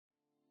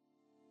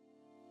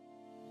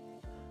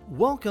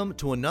Welcome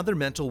to another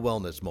Mental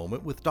Wellness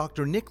Moment with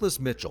Dr. Nicholas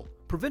Mitchell,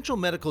 Provincial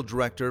Medical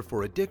Director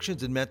for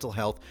Addictions and Mental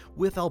Health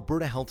with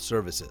Alberta Health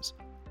Services.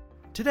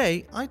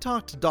 Today, I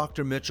talked to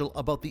Dr. Mitchell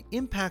about the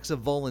impacts of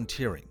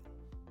volunteering.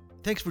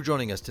 Thanks for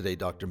joining us today,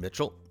 Dr.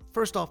 Mitchell.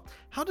 First off,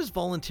 how does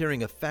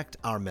volunteering affect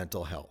our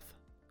mental health?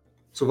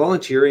 So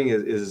volunteering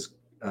is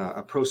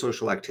a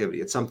pro-social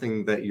activity. It's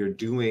something that you're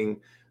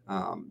doing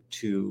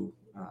to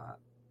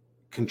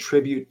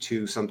contribute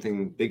to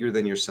something bigger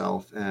than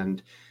yourself,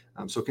 and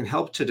so it can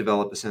help to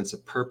develop a sense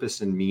of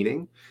purpose and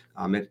meaning.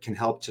 It can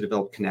help to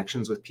develop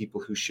connections with people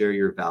who share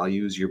your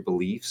values, your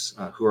beliefs,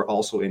 who are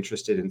also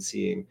interested in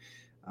seeing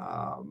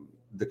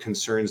the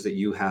concerns that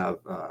you have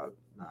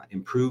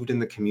improved in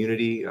the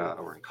community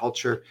or in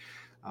culture.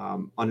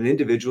 On an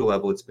individual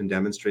level, it's been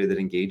demonstrated that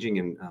engaging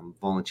in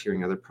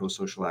volunteering other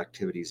pro-social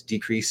activities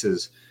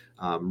decreases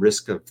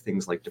risk of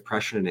things like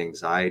depression and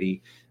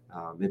anxiety.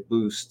 It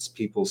boosts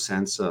people's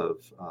sense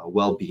of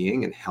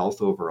well-being and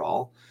health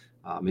overall.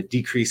 It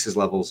decreases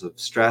levels of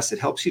stress. It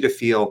helps you to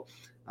feel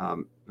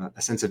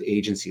a sense of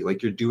agency,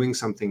 like you're doing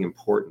something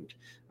important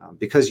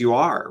because you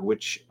are,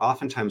 which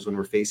oftentimes when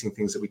we're facing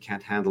things that we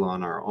can't handle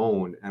on our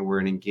own and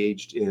we're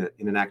engaged in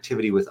an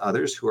activity with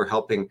others who are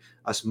helping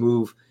us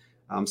move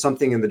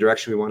something in the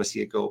direction we want to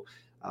see it go,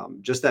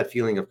 just that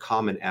feeling of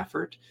common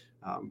effort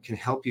can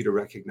help you to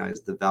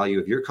recognize the value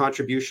of your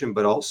contribution,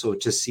 but also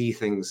to see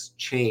things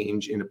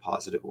change in a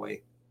positive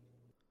way.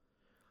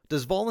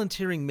 Does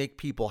volunteering make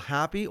people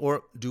happy,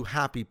 or do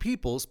happy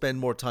people spend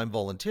more time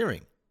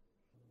volunteering?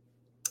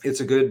 It's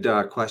a good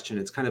question.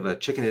 It's kind of a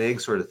chicken and egg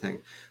sort of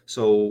thing.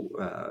 So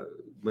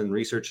when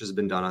research has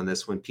been done on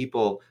this, when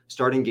people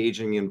start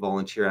engaging in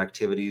volunteer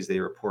activities, they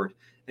report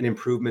an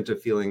improvement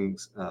of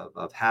feelings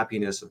of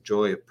happiness, of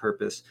joy, of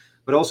purpose,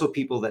 but also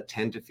people that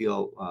tend to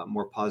feel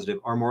more positive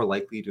are more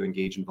likely to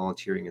engage in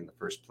volunteering in the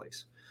first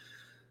place.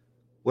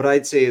 What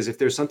I'd say is if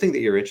there's something that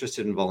you're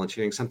interested in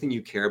volunteering, something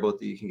you care about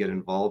that you can get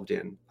involved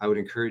in, I would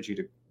encourage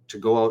you to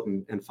go out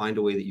and find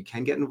a way that you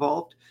can get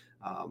involved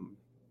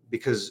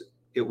because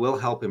it will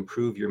help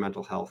improve your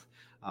mental health.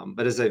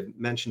 But as I've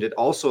mentioned, it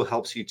also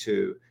helps you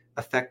to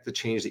affect the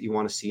change that you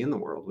want to see in the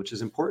world, which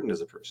is important as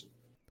a person.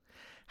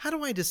 How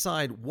do I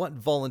decide what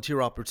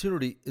volunteer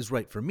opportunity is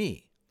right for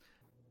me?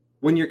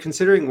 When you're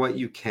considering what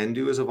you can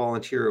do as a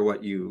volunteer or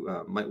what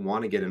you might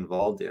want to get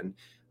involved in,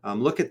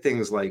 look at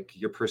things like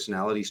your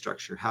personality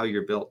structure, how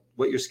you're built,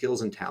 what your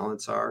skills and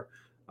talents are,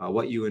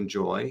 what you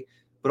enjoy,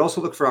 but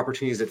also look for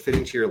opportunities that fit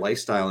into your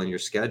lifestyle and your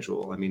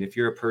schedule. I mean, if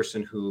you're a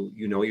person who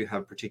you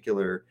have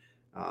particular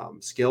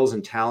skills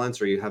and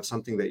talents, or you have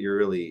something that you're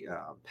really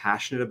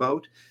passionate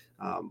about,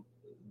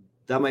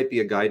 that might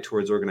be a guide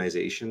towards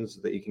organizations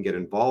that you can get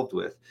involved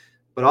with.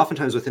 But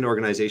oftentimes within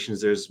organizations,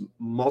 there's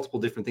multiple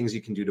different things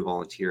you can do to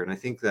volunteer. And I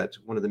think that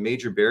one of the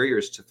major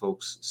barriers to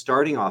folks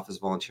starting off as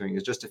volunteering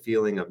is just a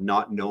feeling of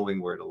not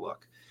knowing where to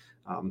look.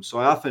 So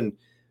I often,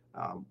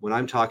 when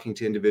I'm talking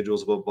to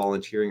individuals about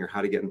volunteering or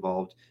how to get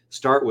involved,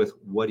 start with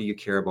what do you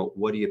care about?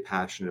 What are you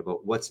passionate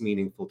about? What's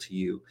meaningful to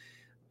you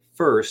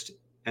first?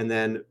 And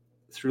then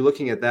through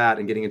looking at that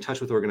and getting in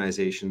touch with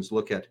organizations,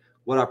 look at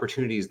what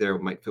opportunities there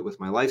might fit with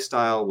my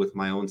lifestyle, with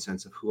my own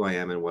sense of who I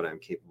am and what I'm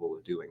capable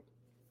of doing.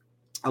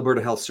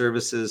 Alberta Health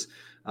Services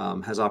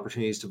has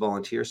opportunities to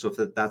volunteer. So if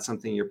that's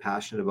something you're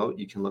passionate about,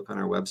 you can look on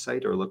our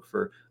website or look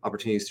for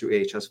opportunities through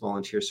AHS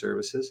Volunteer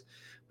Services.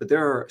 But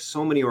there are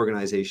so many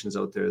organizations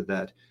out there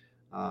that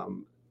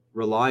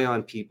rely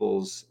on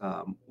people's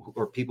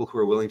or people who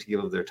are willing to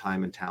give of their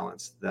time and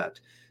talents, that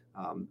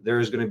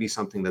there is going to be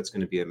something that's going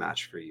to be a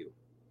match for you.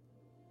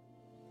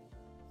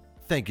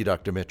 Thank you,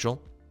 Dr.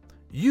 Mitchell.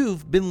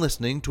 You've been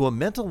listening to a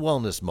Mental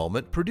Wellness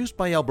Moment produced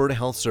by Alberta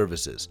Health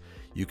Services.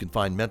 You can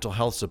find mental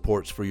health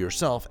supports for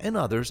yourself and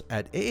others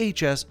at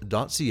ahs.ca/help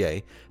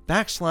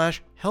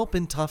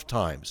in tough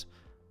times.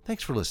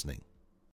 Thanks for listening.